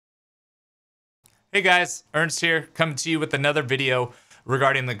Hey guys, Ernst here, coming to you with another video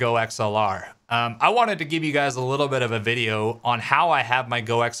regarding the GoXLR. I wanted to give you guys a little bit of a video on how I have my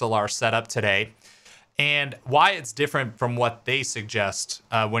GoXLR set up today and why it's different from what they suggest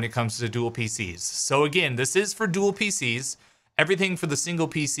when it comes to dual PCs. So again, this is for dual PCs. Everything for the single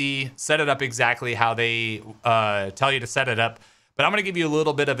PC, set it up exactly how they tell you to set it up. But I'm going to give you a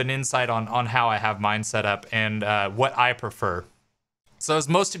little bit of an insight on how I have mine set up and what I prefer. So as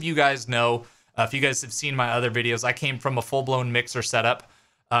most of you guys know, if you guys have seen my other videos, I came from a full-blown mixer setup.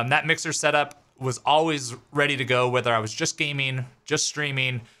 That mixer setup was always ready to go, whether I was just gaming, just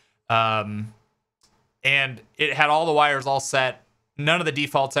streaming, and it had all the wires all set. None of the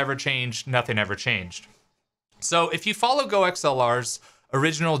defaults ever changed. Nothing ever changed. So if you follow GoXLR's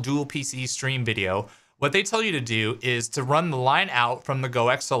original dual PC stream video, what they tell you to do is to run the line out from the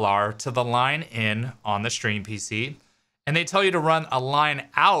GoXLR to the line in on the stream PC. And they tell you to run a line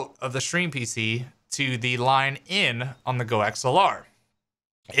out of the stream PC to the line in on the GoXLR.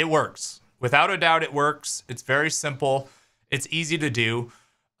 It works. Without a doubt, it works. It's very simple. It's easy to do.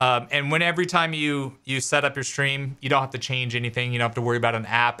 And every time you set up your stream, you don't have to change anything. You don't have to worry about an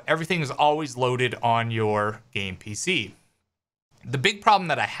app. Everything is always loaded on your game PC. The big problem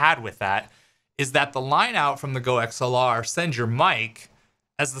that I had with that is that the line out from the GoXLR sends your mic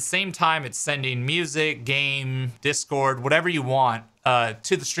at the same time it's sending music, game, Discord, whatever you want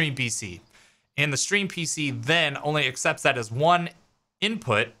to the stream PC. And the stream PC then only accepts that as one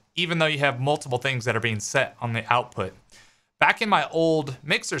input, even though you have multiple things that are being set on the output. Back in my old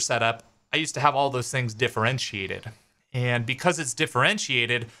mixer setup, I used to have all those things differentiated. And because it's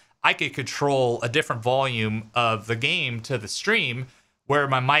differentiated, I could control a different volume of the game to the stream where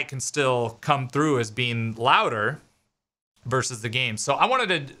my mic can still come through as being louder versus the game. So I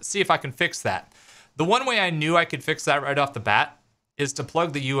wanted to see if I can fix that. The one way I knew I could fix that right off the bat is to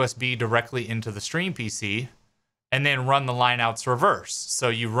plug the USB directly into the stream PC and then run the line outs reverse. So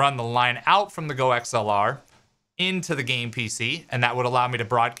you run the line out from the GoXLR into the game PC, and that would allow me to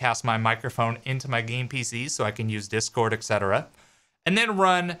broadcast my microphone into my game PC so I can use Discord, etc. And then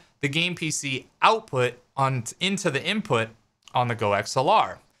run the game PC output into the input on the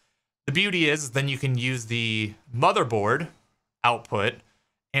GoXLR. The beauty is then you can use the motherboard output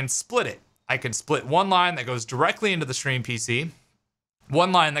and split it. I can split one line that goes directly into the stream PC,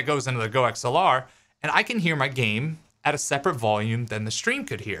 one line that goes into the GoXLR, and I can hear my game at a separate volume than the stream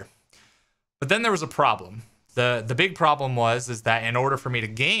could hear. But then there was a problem. The big problem is that in order for me to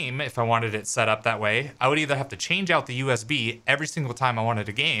game, if I wanted it set up that way, I would either have to change out the USB every single time I wanted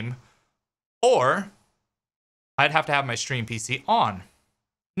to game, or I'd have to have my stream PC on.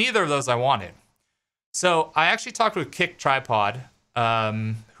 Neither of those I wanted. So I actually talked with Kick Tripod,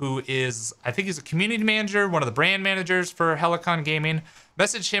 who is, I think he's a community manager, one of the brand managers for HeliconGaming.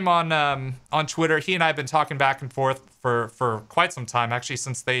 Messaged him on Twitter. He and I have been talking back and forth for quite some time, actually,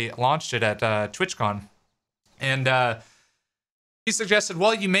 since they launched it at TwitchCon. And he suggested,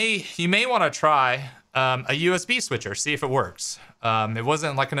 well, you may want to try a USB switcher, see if it works. It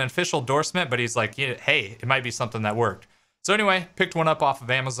wasn't like an official endorsement, but he's like, yeah, hey, it might be something that worked. So anyway, picked one up off of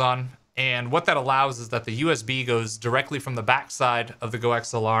Amazon, and what that allows is that the USB goes directly from the backside of the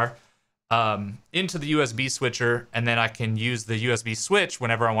GoXLR into the USB switcher, and then I can use the USB switch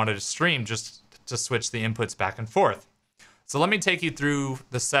whenever I wanted to stream, just to switch the inputs back and forth. So let me take you through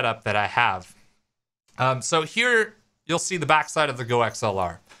the setup that I have. So here you'll see the backside of the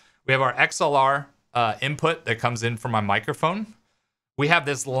GoXLR. We have our XLR input that comes in from my microphone. We have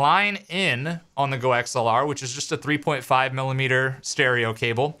this line in on the GoXLR, which is just a 3.5 millimeter stereo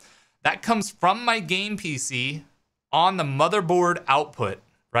cable. That comes from my game PC on the motherboard output,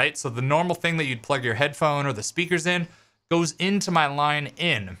 right? So the normal thing that you'd plug your headphone or the speakers in goes into my line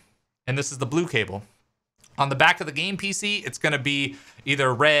in. And this is the blue cable. On the back of the game PC, it's going to be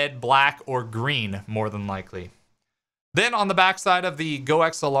either red, black, or green, more than likely. Then on the backside of the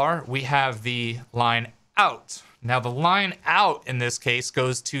GoXLR, we have the line out. Now the line out in this case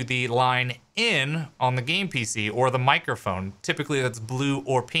goes to the line in on the game PC or the microphone. Typically that's blue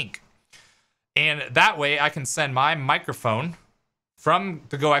or pink. And that way I can send my microphone from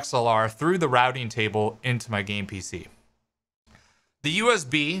the GoXLR through the routing table into my game PC. The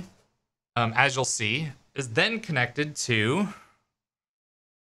USB, as you'll see, is then connected to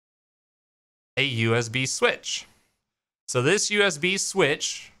a USB switch. So this USB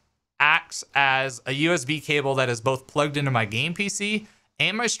switch acts as a USB cable that is both plugged into my game PC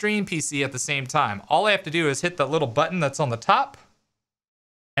and my stream PC at the same time. All I have to do is hit the little button that's on the top,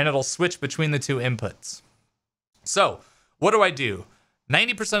 and it'll switch between the two inputs. So what do?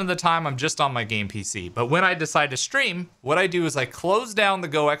 90% of the time, I'm just on my game PC. But when I decide to stream, what I do is I close down the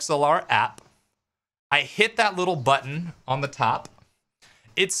GoXLR app, I hit that little button on the top.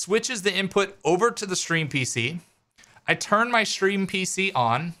 It switches the input over to the stream PC. I turn my stream PC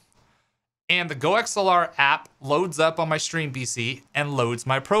on, and the GoXLR app loads up on my stream PC and loads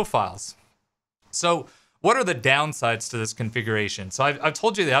my profiles. So what are the downsides to this configuration? So I've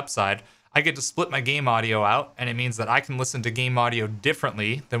told you the upside. I get to split my game audio out, and it means that I can listen to game audio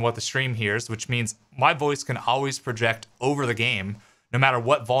differently than what the stream hears, which means my voice can always project over the game, no matter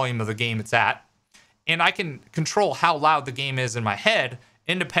what volume of the game it's at. And I can control how loud the game is in my head,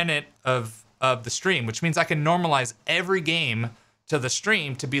 independent of the stream, which means I can normalize every game to the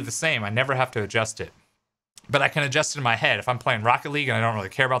stream to be the same. I never have to adjust it. But I can adjust it in my head. If I'm playing Rocket League and I don't really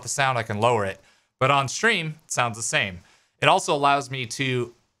care about the sound, I can lower it. But on stream, it sounds the same. It also allows me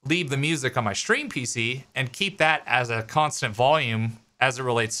to leave the music on my stream PC and keep that as a constant volume as it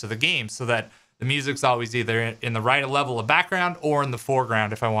relates to the game, so that the music's always either in the right level of background or in the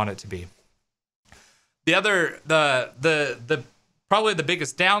foreground if I want it to be. Probably the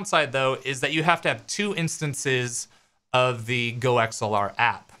biggest downside though is that you have to have 2 instances of the GoXLR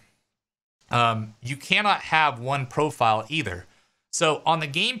app. You cannot have one profile either. So on the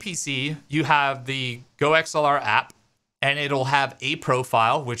game PC, you have the GoXLR app, and it'll have a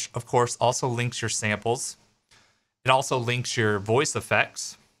profile, which of course also links your samples. It also links your voice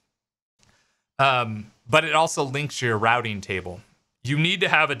effects. But it also links your routing table. You need to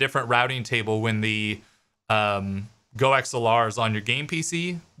have a different routing table when the GoXLR is on your game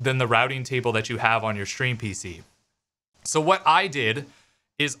PC than the routing table that you have on your stream PC. So what I did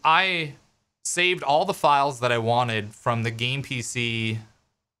is I saved all the files that I wanted from the game PC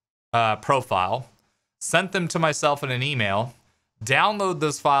profile, sent them to myself in an email, download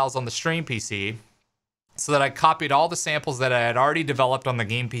those files on the stream PC, so that I copied all the samples that I had already developed on the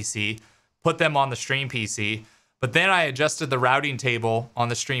game PC, put them on the stream PC, but then I adjusted the routing table on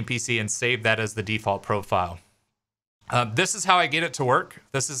the stream PC and saved that as the default profile. This is how I get it to work.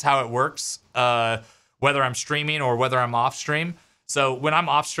 This is how it works, whether I'm streaming or whether I'm off stream. So when I'm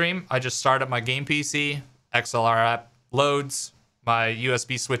off stream, I just start up my game PC, XLR app loads, my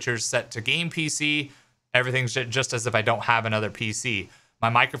USB switcher's set to game PC. Everything's just as if I don't have another PC. My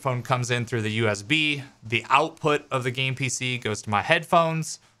microphone comes in through the USB. The output of the game PC goes to my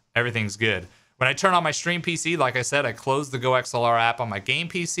headphones. Everything's good. When I turn on my stream PC, like I said, I close the GoXLR app on my game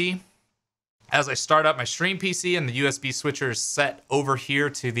PC. As I start up my stream PC and the USB switcher is set over here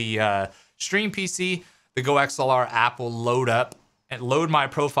to the stream PC, the GoXLR app will load up and load my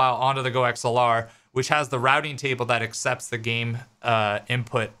profile onto the GoXLR, which has the routing table that accepts the game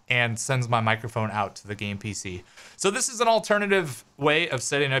input and sends my microphone out to the game PC. So this is an alternative way of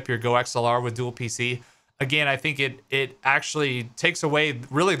setting up your GoXLR with dual PC. Again, I think it actually takes away,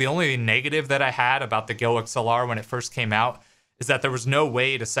 really the only negative that I had about the GoXLR when it first came out is that there was no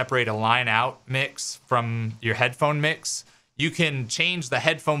way to separate a line out mix from your headphone mix. You can change the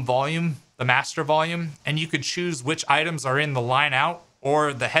headphone volume, the master volume, and you could choose which items are in the line out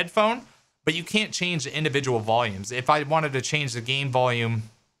or the headphone, but you can't change the individual volumes. If I wanted to change the game volume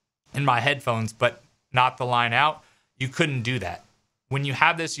in my headphones, but not the line out, you couldn't do that. When you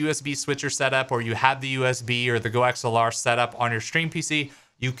have this USB switcher set up, or you have the USB or the GoXLR set up on your stream PC,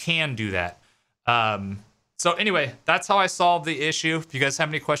 you can do that. So anyway, that's how I solved the issue. If you guys have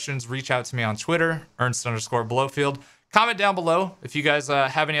any questions, reach out to me on Twitter, Ernst_Blowfield. Comment down below if you guys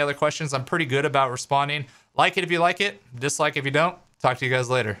have any other questions. I'm pretty good about responding. Like it if you like it, dislike if you don't. Talk to you guys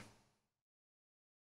later.